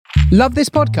Love this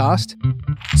podcast?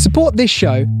 Support this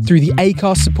show through the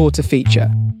Acast supporter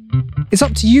feature. It's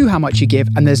up to you how much you give,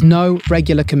 and there's no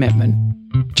regular commitment.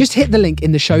 Just hit the link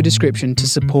in the show description to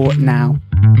support now.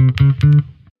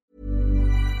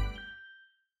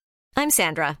 I'm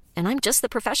Sandra, and I'm just the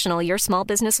professional your small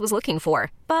business was looking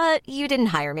for. But you didn't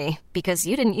hire me because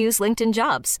you didn't use LinkedIn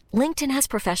Jobs. LinkedIn has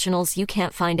professionals you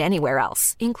can't find anywhere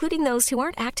else, including those who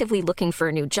aren't actively looking for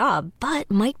a new job, but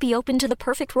might be open to the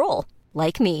perfect role,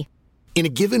 like me. In a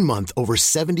given month, over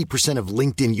 70% of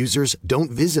LinkedIn users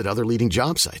don't visit other leading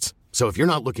job sites. So if you're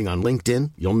not looking on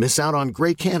LinkedIn, you'll miss out on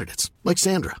great candidates like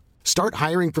Sandra. Start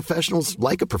hiring professionals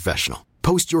like a professional.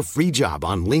 Post your free job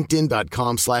on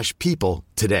linkedin.com/people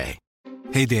today.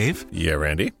 Hey, Dave. Yeah,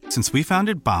 Randy. Since we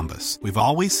founded Bombas, we've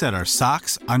always said our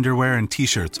socks, underwear, and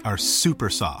T-shirts are super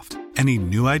soft. Any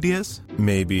new ideas?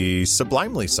 Maybe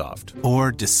sublimely soft.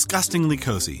 Or disgustingly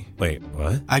cozy. Wait,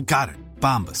 what? I got it.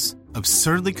 Bombas.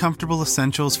 Absurdly comfortable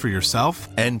essentials for yourself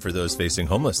and for those facing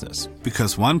homelessness.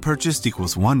 Because one purchased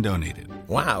equals one donated.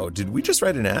 Wow, did we just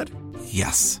write an ad?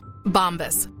 Yes.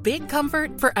 Bombas. Big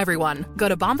comfort for everyone. Go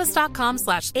to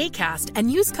bombas.com/ACAST and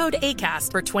use code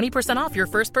ACAST for 20% off your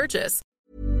first purchase.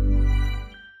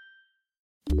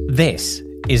 This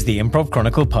is the Improv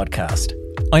Chronicle podcast.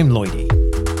 I'm Lloydie.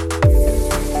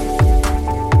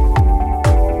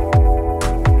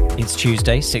 It's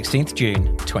Tuesday, 16th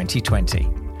June, 2020.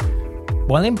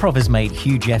 While Improv has made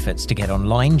huge efforts to get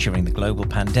online during the global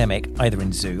pandemic, either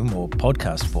in Zoom or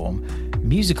podcast form,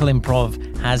 musical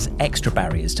improv has extra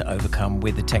barriers to overcome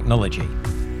with the technology.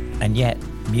 And yet,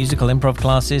 musical improv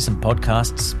classes and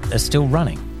podcasts are still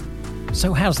running.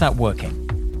 So how's that working?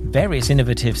 Various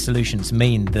innovative solutions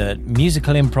mean that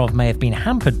musical improv may have been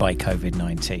hampered by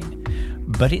COVID-19,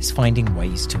 but it's finding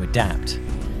ways to adapt.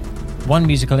 One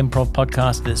musical improv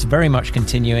podcast that's very much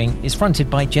continuing is fronted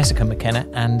by Jessica McKenna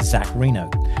and Zach Reno,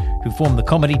 who form the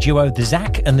comedy duo The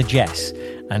Zach and the Jess,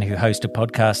 and who host a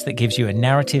podcast that gives you a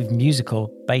narrative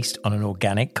musical based on an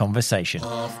organic conversation. The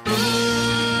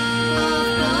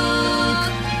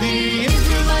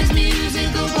improvised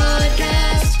musical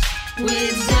podcast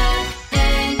with Zach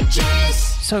and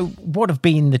Jess. So what have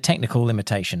been the technical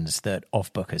limitations that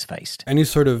Offbook has faced? Any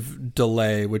sort of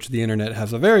delay, which the internet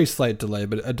has a very slight delay,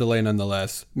 but a delay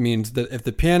nonetheless, means that if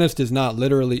the pianist is not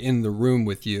literally in the room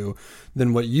with you,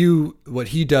 then what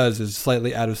he does is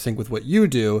slightly out of sync with what you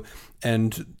do.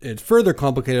 And it's further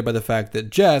complicated by the fact that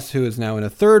Jess, who is now in a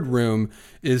third room,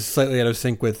 is slightly out of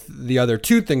sync with the other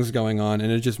two things going on,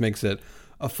 and it just makes it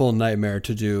a full nightmare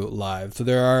to do live. So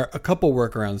there are a couple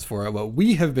workarounds for it. What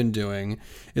we have been doing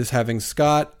is having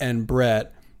Scott and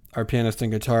Brett, our pianist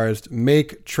and guitarist,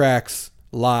 make tracks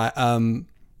live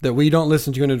that we don't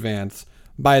listen to in advance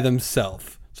by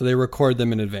themselves. So they record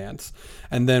them in advance.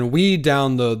 And then we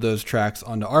download those tracks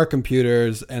onto our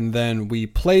computers, and then we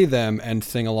play them and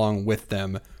sing along with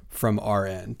them from our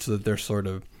end so that they're sort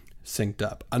of synced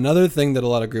up. Another thing that a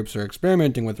lot of groups are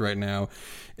experimenting with right now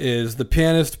is the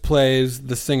pianist plays,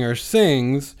 the singer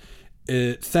sings,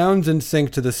 it sounds in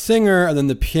sync to the singer, and then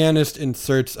the pianist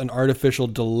inserts an artificial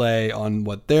delay on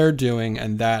what they're doing,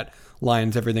 and that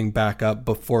lines everything back up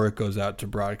before it goes out to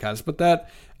broadcast. But that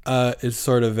is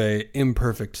sort of a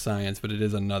imperfect science, but it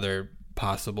is another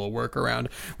possible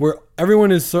workaround where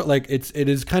everyone is it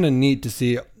is kind of neat to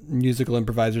see musical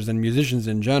improvisers and musicians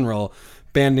in general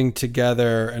banding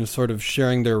together and sort of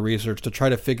sharing their research to try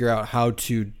to figure out how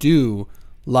to do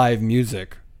live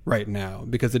music right now,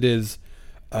 because it is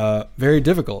very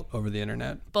difficult over the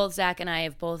internet. Both Zach and I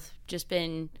have both just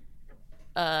been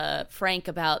frank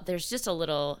about there's just a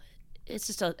little,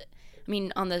 I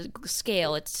mean, on the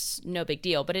scale, it's no big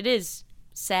deal, but it is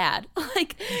sad.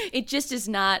 Like, it just is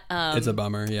not. It's a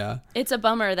bummer, yeah. It's a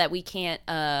bummer that we can't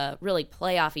really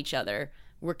play off each other.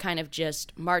 We're kind of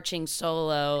just marching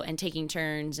solo and taking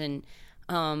turns and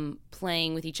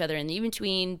playing with each other in the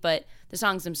in-between, but the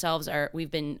songs themselves our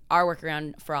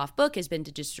workaround for Offbook has been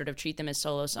to just sort of treat them as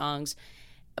solo songs,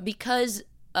 because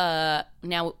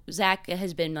now Zach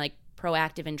has been like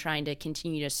proactive in trying to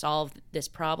continue to solve this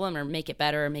problem or make it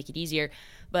better or make it easier,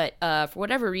 but for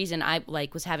whatever reason I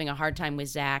was having a hard time with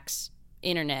Zach's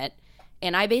internet,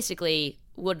 and I basically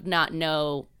would not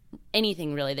know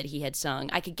anything really that he had sung.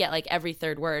 I could get like every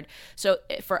third word. So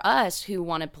for us who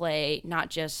want to play not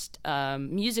just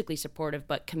musically supportive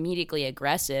but comedically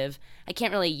aggressive, I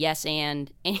can't really yes and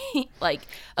any, like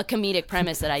a comedic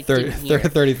premise that I didn't hear.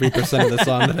 33% of the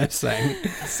song that I sang.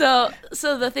 So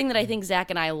the thing that I think Zach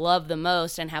and I love the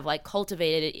most and have like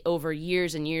cultivated over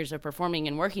years and years of performing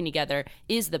and working together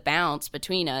is the bounce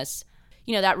between us.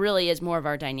 You know, that really is more of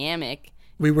our dynamic.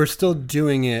 We were still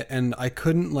doing it, and I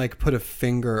couldn't like put a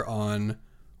finger on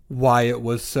why it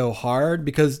was so hard,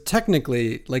 because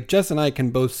technically, like, Jess and I can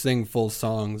both sing full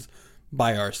songs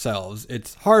by ourselves.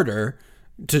 It's harder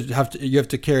you have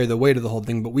to carry the weight of the whole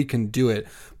thing, but we can do it.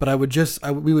 But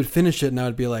we would finish it and I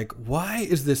would be like, why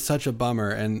is this such a bummer?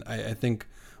 And I think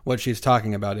what she's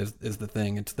talking about is the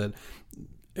thing. It's that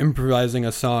improvising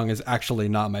a song is actually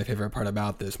not my favorite part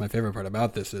about this. My favorite part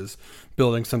about this is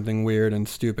building something weird and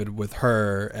stupid with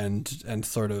her and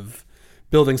sort of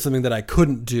building something that I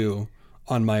couldn't do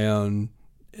on my own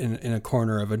in a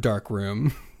corner of a dark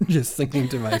room, just thinking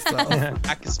to myself.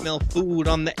 I can smell food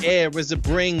on the air as it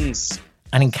brings.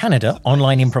 And in Canada,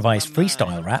 online improvised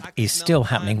freestyle rap is still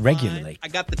happening regularly. I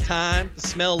got the time to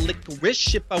smell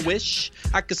licorice if I wish.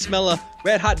 I could smell a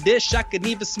red hot dish. I could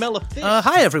even smell a fish.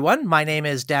 Hi, everyone. My name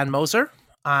is Dan Moser.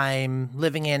 I'm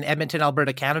living in Edmonton,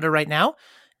 Alberta, Canada right now,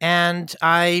 and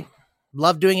I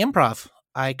love doing improv.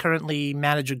 I currently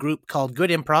manage a group called Good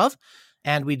Improv,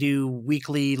 and we do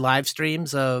weekly live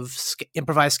streams of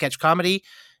improvised sketch comedy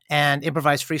and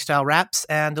improvised freestyle raps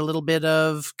and a little bit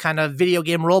of kind of video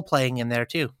game role-playing in there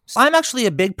too. I'm actually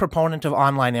a big proponent of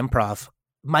online improv.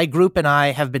 My group and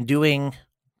I have been doing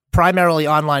primarily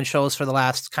online shows for the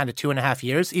last kind of 2.5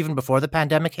 years, even before the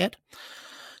pandemic hit.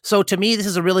 So to me, this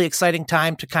is a really exciting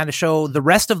time to kind of show the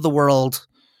rest of the world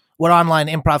what online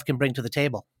improv can bring to the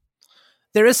table.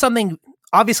 There's something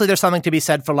to be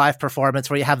said for live performance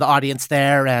where you have the audience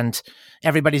there and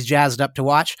everybody's jazzed up to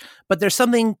watch. But there's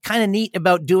something kind of neat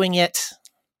about doing it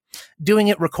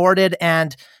recorded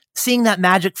and seeing that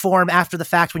magic form after the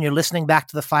fact when you're listening back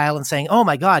to the file and saying, oh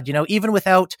my God, even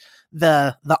without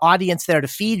the audience there to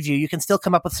feed you can still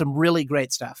come up with some really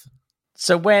great stuff.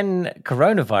 So when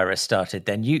coronavirus started,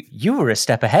 then you were a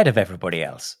step ahead of everybody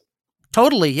else.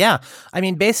 Totally, yeah. I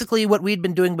mean, basically what we'd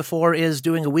been doing before is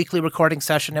doing a weekly recording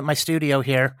session at my studio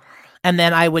here, and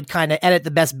then I would kind of edit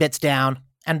the best bits down,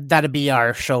 and that'd be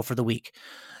our show for the week.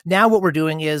 Now what we're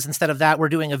doing is, instead of that, we're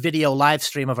doing a video live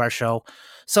stream of our show.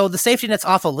 So the safety net's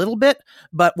off a little bit,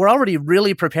 but we're already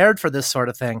really prepared for this sort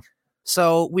of thing.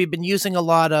 So we've been using a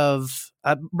lot of...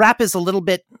 rap is a little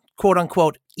bit,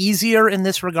 quote-unquote, easier in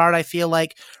this regard, I feel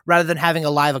like, rather than having a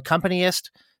live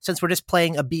accompanist. Since we're just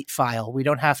playing a beat file, we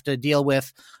don't have to deal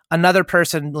with another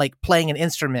person like playing an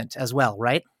instrument as well,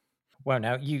 right? Well,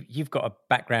 now you've got a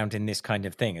background in this kind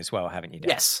of thing as well, haven't you,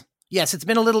 Dan? Yes, it's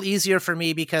been a little easier for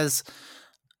me because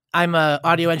I'm an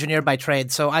audio engineer by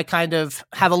trade, so I kind of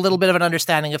have a little bit of an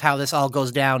understanding of how this all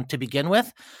goes down to begin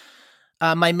with.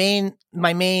 My main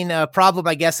problem,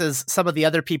 I guess, is some of the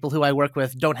other people who I work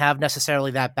with don't have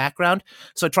necessarily that background,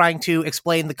 so trying to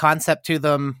explain the concept to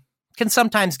them can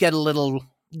sometimes get a little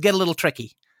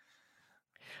tricky.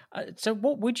 So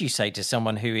what would you say to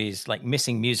someone who is like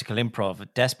missing musical improv,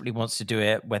 desperately wants to do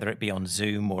it, whether it be on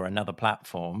Zoom or another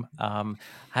platform?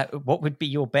 What would be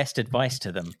your best advice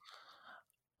to them?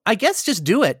 I guess just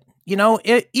do it.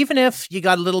 Even if you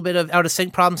got a little bit of out of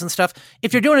sync problems and stuff,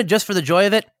 if you're doing it just for the joy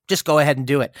of it, just go ahead and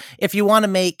do it. If you want to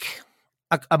make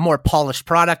a more polished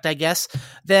product, I guess,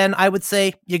 then I would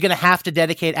say you're going to have to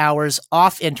dedicate hours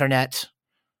off internet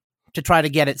to try to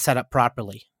get it set up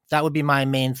properly. That would be my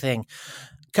main thing.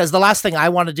 Because the last thing I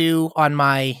want to do on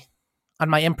my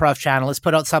improv channel is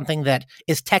put out something that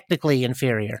is technically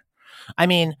inferior. I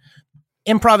mean,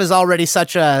 improv is already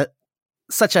such a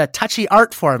touchy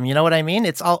art form, you know what I mean?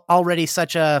 It's already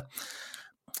I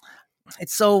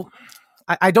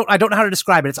don't know how to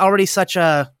describe it. It's already such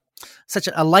a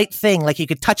light thing, like you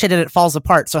could touch it and it falls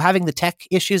apart. So having the tech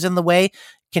issues in the way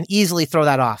can easily throw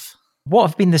that off. What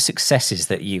have been the successes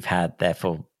that you've had there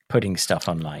for putting stuff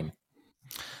online?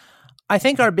 I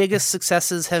think our biggest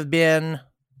successes have been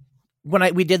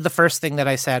when we did the first thing that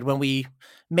I said, when we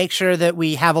make sure that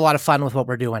we have a lot of fun with what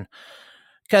we're doing.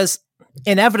 Because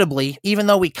inevitably, even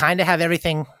though we kind of have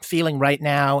everything feeling right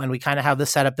now and we kind of have the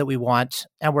setup that we want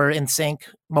and we're in sync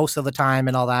most of the time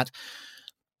and all that,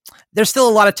 there's still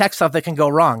a lot of tech stuff that can go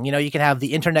wrong. You can have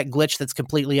the internet glitch that's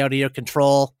completely out of your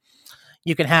control.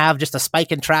 You can have just a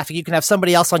spike in traffic. You can have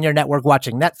somebody else on your network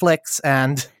watching Netflix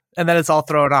and then it's all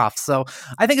thrown off. So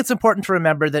I think it's important to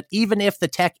remember that even if the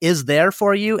tech is there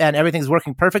for you and everything's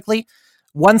working perfectly,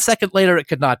 1 second later, it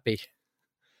could not be.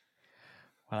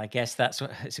 Well, I guess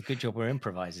it's a good job we're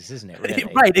improvisers, isn't it? Really?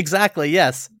 Right, exactly,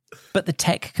 yes. But the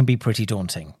tech can be pretty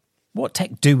daunting. What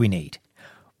tech do we need?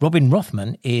 Robin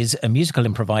Rothman is a musical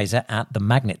improviser at the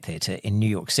Magnet Theatre in New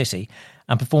York City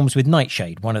and performs with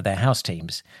Nightshade, one of their house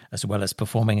teams, as well as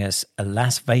performing as a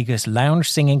Las Vegas lounge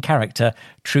singing character,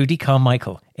 Trudy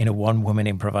Carmichael, in a one-woman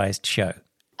improvised show.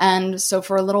 And so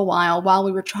for a little while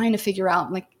we were trying to figure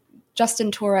out, like, Justin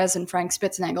Torres and Frank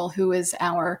Spitznagel, who is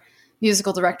our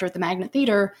musical director at the Magnet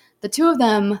Theatre, the two of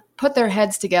them put their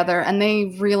heads together and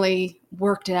they really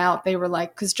worked it out. They were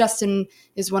like, because Justin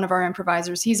is one of our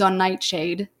improvisers. He's on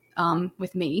Nightshade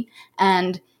with me,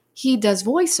 and he does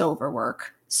voiceover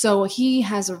work. So he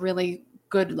has a really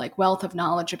good like wealth of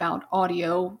knowledge about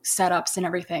audio setups and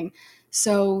everything.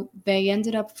 So they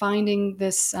ended up finding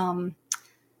this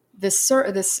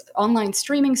this online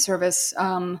streaming service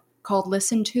called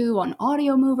Listen To on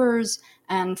Audio Movers,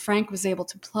 and Frank was able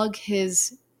to plug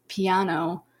his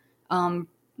piano,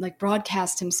 like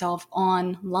broadcast himself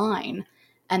online,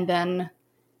 and then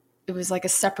it was like a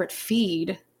separate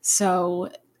feed. So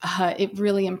it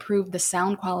really improved the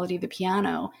sound quality of the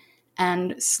piano.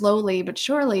 And slowly but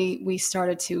surely, we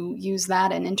started to use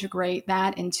that and integrate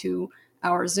that into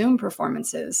our Zoom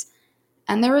performances.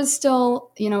 And there is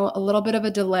still, a little bit of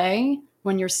a delay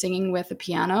when you're singing with a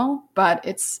piano, but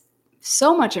it's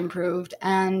so much improved.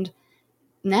 And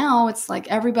now it's like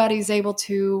everybody's able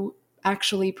to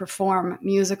actually perform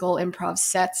musical improv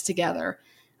sets together.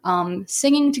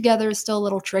 Singing together is still a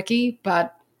little tricky,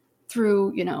 but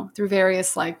through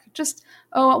various we'll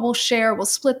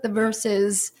split the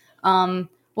verses.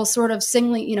 We'll sort of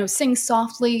sing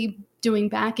softly, doing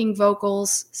backing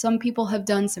vocals. Some people have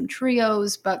done some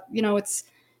trios, but it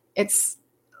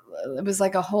was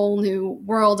like a whole new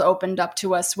world opened up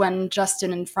to us when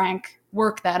Justin and Frank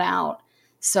worked that out.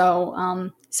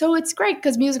 So it's great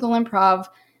because musical improv,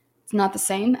 it's not the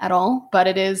same at all, but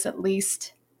it is at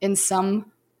least in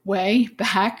some way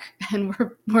back, and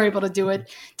we're able to do it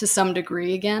to some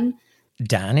degree again.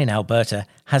 Dan in Alberta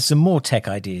has some more tech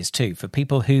ideas too for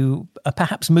people who are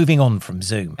perhaps moving on from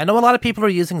Zoom. I know a lot of people are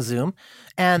using Zoom,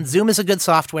 and Zoom is a good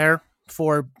software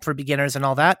for beginners and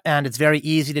all that, and it's very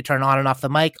easy to turn on and off the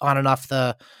mic, on and off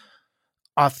the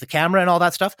camera and all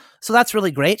that stuff. So that's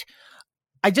really great.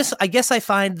 I guess I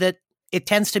find that it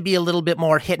tends to be a little bit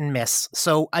more hit and miss.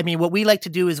 So, I mean, what we like to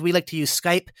do is we like to use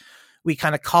Skype. We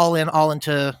kind of call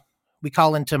into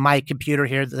my computer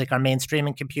here, like our main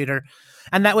streaming computer.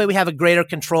 And that way we have a greater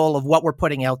control of what we're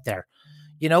putting out there.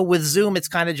 With Zoom, it's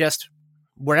kind of just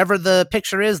wherever the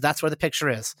picture is, that's where the picture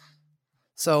is.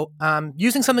 So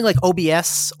using something like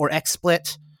OBS or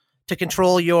XSplit to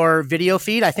control your video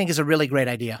feed, I think is a really great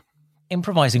idea.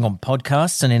 Improvising on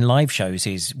podcasts and in live shows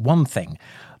is one thing,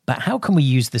 but how can we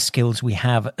use the skills we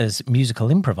have as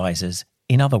musical improvisers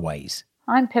in other ways?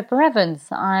 I'm Pippa Evans.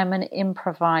 I'm an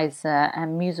improviser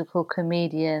and musical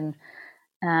comedian,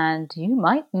 and you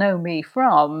might know me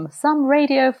from some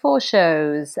Radio 4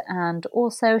 shows and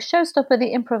also Showstopper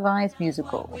the Improvised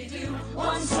Musical.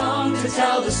 One song to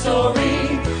tell the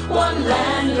story, one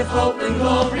land of hope and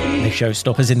glory. The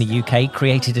Showstoppers in the UK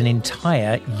created an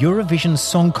entire Eurovision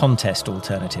Song Contest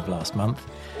alternative last month.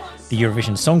 The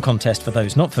Eurovision Song Contest, for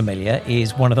those not familiar,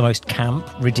 is one of the most camp,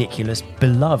 ridiculous,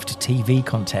 beloved TV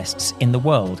contests in the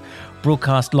world,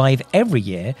 broadcast live every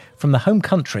year from the home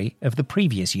country of the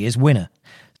previous year's winner.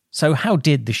 So how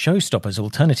did the Showstoppers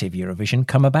Alternative Eurovision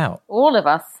come about? All of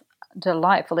us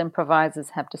delightful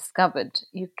improvisers have discovered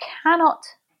you cannot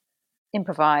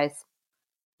improvise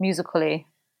musically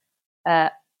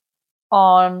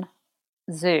on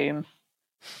Zoom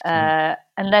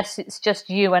unless it's just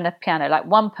you and a piano. Like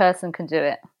one person can do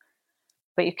it,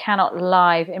 but you cannot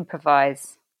live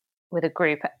improvise with a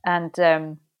group.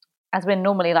 And as we're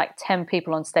normally like 10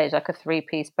 people on stage, like a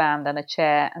 3-piece band and a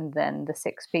chair, and then the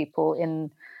 6 people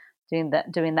in doing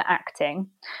the acting,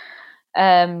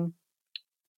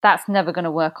 that's never going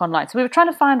to work online. So we were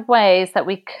trying to find ways that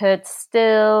we could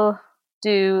still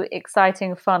do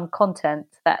exciting, fun content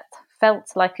that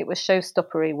felt like it was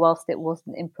showstoppery whilst it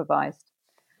wasn't improvised.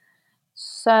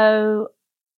 So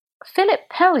Philip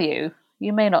Pellew,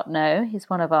 you may not know, he's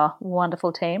one of our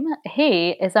wonderful team.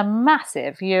 He is a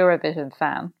massive Eurovision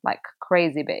fan, like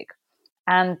crazy big.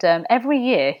 And every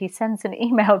year he sends an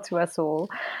email to us all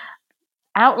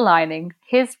outlining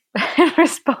his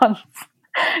response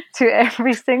to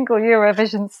every single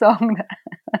Eurovision song.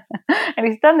 And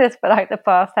he's done this for like the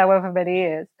past however many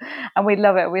years. And we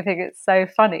love it. We think it's so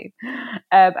funny.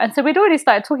 And so we'd already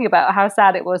started talking about how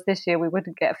sad it was this year we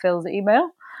wouldn't get Phil's email.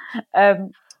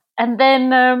 And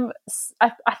then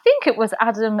I think it was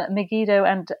Adam Megiddo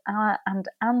and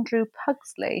Andrew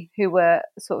Pugsley who were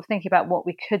sort of thinking about what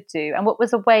we could do and what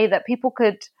was a way that people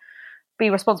could be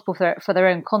responsible for their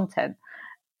own content.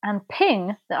 And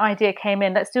Ping, the idea came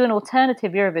in, let's do an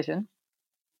alternative Eurovision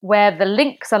where the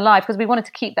links are live, because we wanted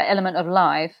to keep that element of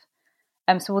live.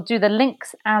 So we'll do the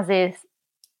links as is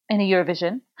in a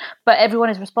Eurovision, but everyone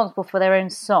is responsible for their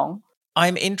own song.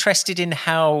 I'm interested in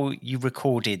how you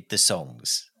recorded the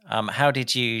songs. How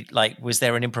did you, was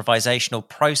there an improvisational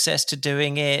process to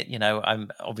doing it?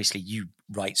 Obviously you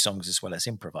write songs as well as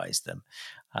improvise them.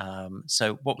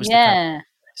 So what was the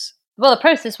process? Well, the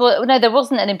process, no, there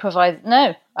wasn't an improvised.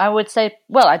 No, I would say,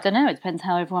 well, I don't know. It depends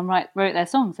how everyone wrote their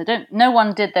songs. No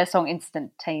one did their song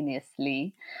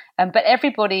instantaneously. But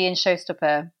everybody in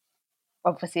Showstopper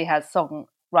obviously has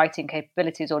songwriting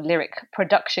capabilities or lyric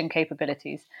production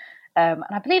capabilities. And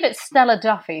I believe it's Stella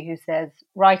Duffy who says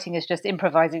writing is just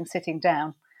improvising sitting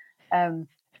down.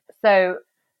 So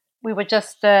we were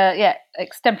just,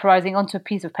 extemporizing onto a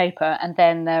piece of paper, and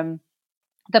then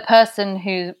the person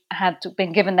who had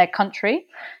been given their country,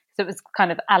 so it was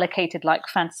kind of allocated like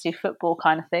fantasy football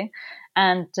kind of thing,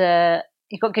 and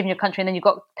you got given your country, and then you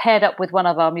got paired up with one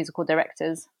of our musical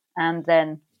directors, and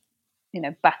then,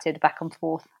 batted back and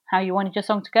forth how you wanted your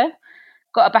song to go.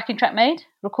 Got a backing track made,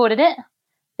 recorded it,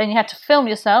 then you had to film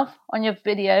yourself on your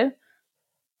video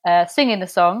singing the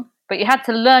song, but you had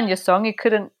to learn your song. You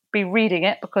couldn't be reading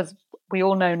it, because we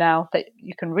all know now that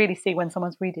you can really see when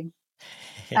someone's reading.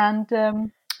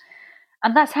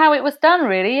 And that's how it was done,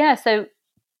 really. Yeah. So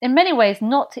in many ways,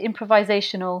 not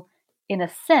improvisational in a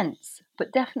sense,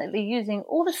 but definitely using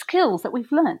all the skills that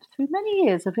we've learned through many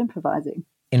years of improvising.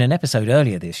 In an episode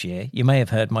earlier this year, you may have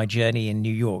heard my journey in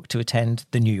New York to attend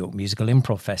the New York Musical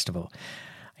Improv Festival.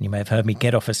 And you may have heard me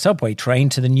get off a subway train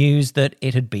to the news that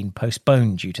it had been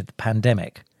postponed due to the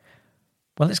pandemic.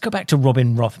 Well, let's go back to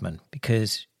Robin Rothman,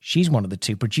 because she's one of the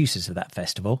two producers of that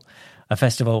festival, a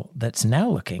festival that's now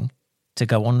looking to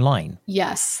go online.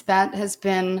 Yes, that has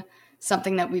been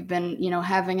something that we've been,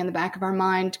 having in the back of our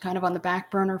mind, kind of on the back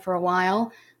burner for a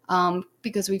while,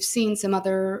 because we've seen some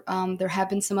other, there have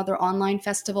been some other online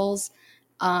festivals.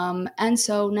 And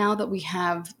so now that we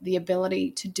have the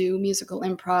ability to do musical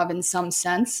improv in some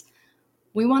sense,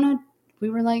 we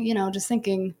were like, just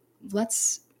thinking,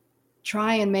 let's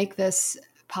try and make this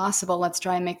possible. Let's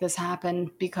try and make this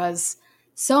happen, because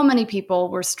so many people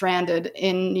were stranded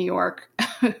in New York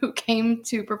who came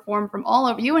to perform from all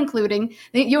over, you included,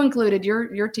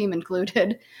 your team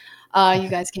included. You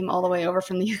guys came all the way over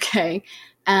from the UK.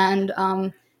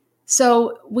 And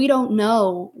so we don't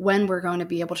know when we're going to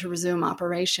be able to resume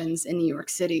operations in New York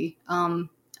City.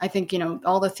 I think,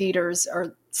 all the theaters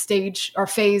are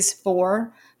phase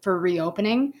 4 for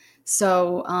reopening.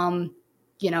 So,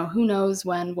 who knows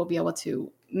when we'll be able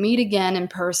to meet again in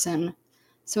person.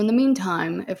 So in the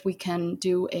meantime, if we can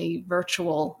do a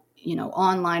virtual,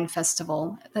 online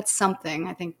festival, that's something,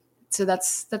 I think. So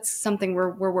that's something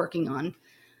we're working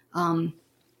on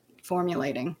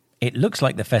formulating. It looks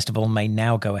like the festival may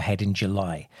now go ahead in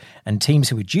July, and teams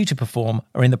who are due to perform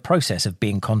are in the process of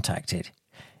being contacted.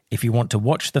 If you want to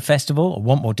watch the festival or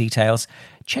want more details,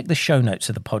 check the show notes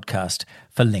of the podcast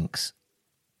for links.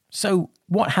 So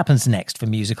what happens next for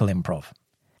musical improv?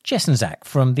 Jess and Zach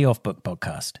from the Off Book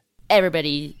podcast.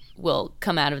 Everybody will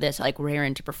come out of this like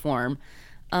raring to perform.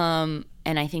 And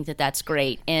I think that that's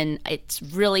great. And it's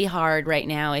really hard right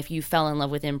now, if you fell in love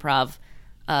with improv,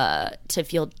 to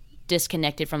feel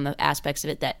disconnected from the aspects of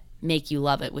it that make you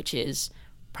love it, which is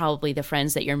probably the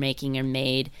friends that you're making and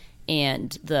made,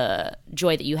 and the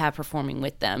joy that you have performing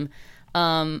with them.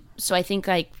 So I think,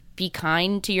 be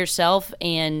kind to yourself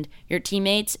and your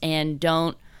teammates, and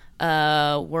don't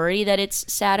worry that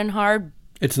it's sad and hard.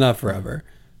 It's not forever.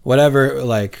 Whatever,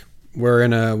 we're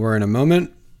in a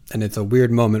moment, and it's a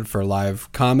weird moment for live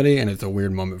comedy, and it's a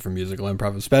weird moment for musical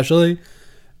improv especially.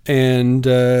 And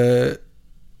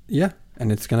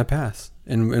and it's going to pass.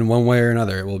 In one way or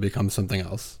another, it will become something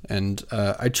else. And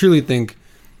I truly think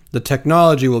the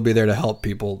technology will be there to help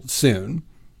people soon.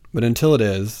 But until it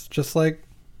is, just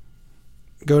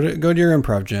go to your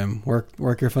improv gym,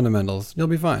 work your fundamentals. You'll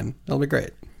be fine. It'll be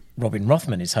great. Robin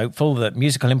Rothman is hopeful that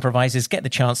musical improvisers get the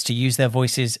chance to use their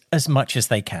voices as much as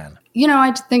they can.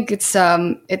 I think it's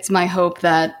my hope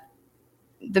that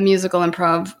the musical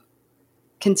improv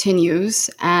continues,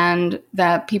 and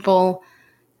that people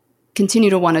continue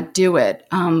to want to do it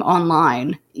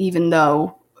online, even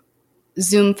though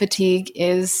Zoom fatigue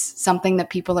is something that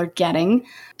people are getting.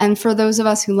 And for those of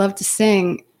us who love to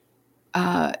sing,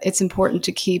 it's important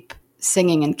to keep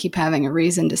singing and keep having a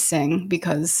reason to sing,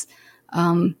 because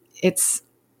it's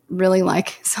really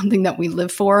something that we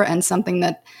live for, and something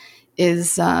that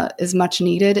is much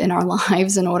needed in our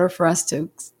lives in order for us to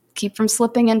keep from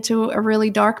slipping into a really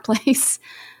dark place.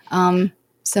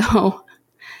 So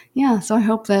I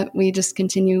hope that we just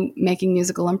continue making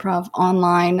musical improv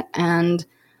online, and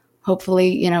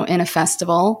hopefully, in a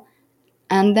festival,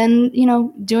 and then,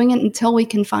 doing it until we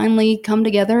can finally come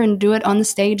together and do it on the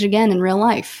stage again in real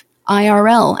life.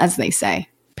 IRL, as they say.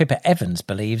 Pippa Evans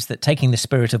believes that taking the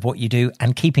spirit of what you do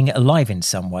and keeping it alive in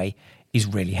some way is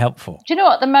really helpful. Do you know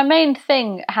what? My main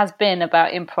thing has been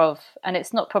about improv, and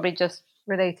it's not probably just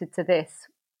related to this,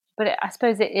 but I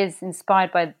suppose it is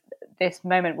inspired by this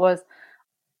moment, was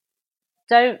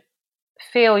don't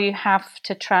feel you have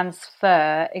to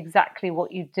transfer exactly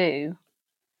what you do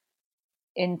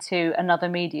into another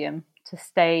medium to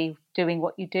stay doing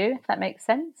what you do, if that makes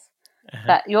sense.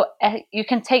 That you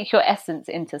can take your essence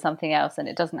into something else, and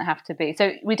it doesn't have to be.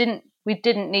 So we didn't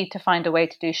need to find a way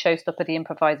to do Showstopper the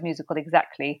Improvised Musical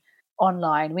exactly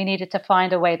online. We needed to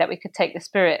find a way that we could take the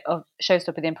spirit of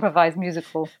Showstopper the Improvised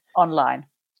Musical online.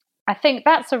 I think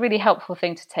that's a really helpful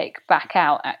thing to take back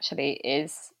out, actually,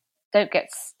 is don't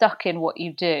get stuck in what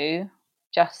you do.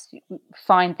 Just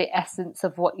find the essence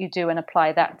of what you do and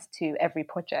apply that to every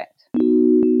project.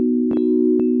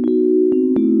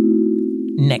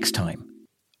 Next time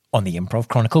on the Improv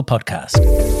Chronicle podcast.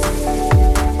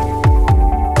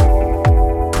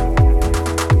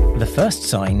 The first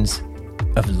signs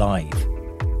of live.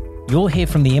 You'll hear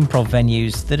from the improv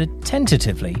venues that are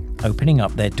tentatively opening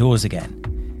up their doors again,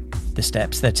 the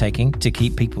steps they're taking to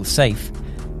keep people safe,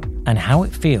 and how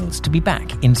it feels to be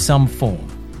back in some form.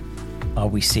 Are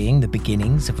we seeing the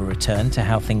beginnings of a return to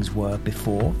how things were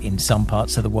before in some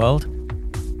parts of the world?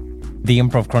 The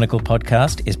Improv Chronicle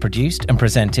podcast is produced and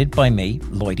presented by me,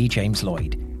 Lloydie James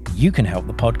Lloyd. You can help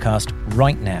the podcast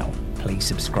right now. Please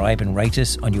subscribe and rate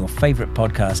us on your favourite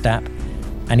podcast app.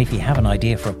 And if you have an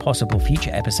idea for a possible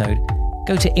future episode,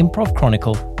 go to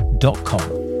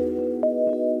improvchronicle.com.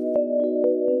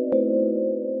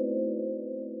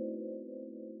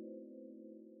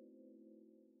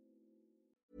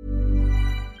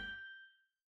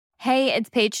 Hey, it's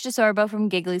Paige DeSorbo from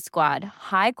Giggly Squad.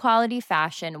 High quality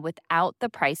fashion without the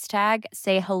price tag.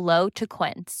 Say hello to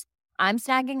Quince. I'm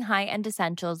snagging high-end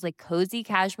essentials like cozy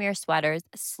cashmere sweaters,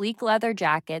 sleek leather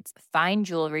jackets, fine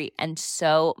jewelry, and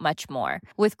so much more.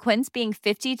 With Quince being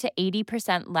 50 to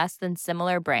 80% less than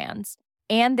similar brands.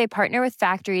 And they partner with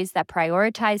factories that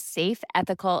prioritize safe,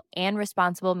 ethical, and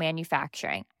responsible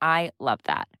manufacturing. I love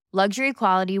that. Luxury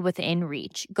quality within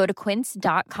reach. Go to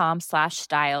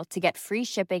quince.com/style to get free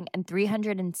shipping and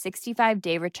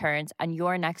 365-day returns on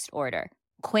your next order.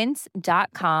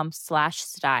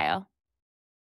 Quince.com/style.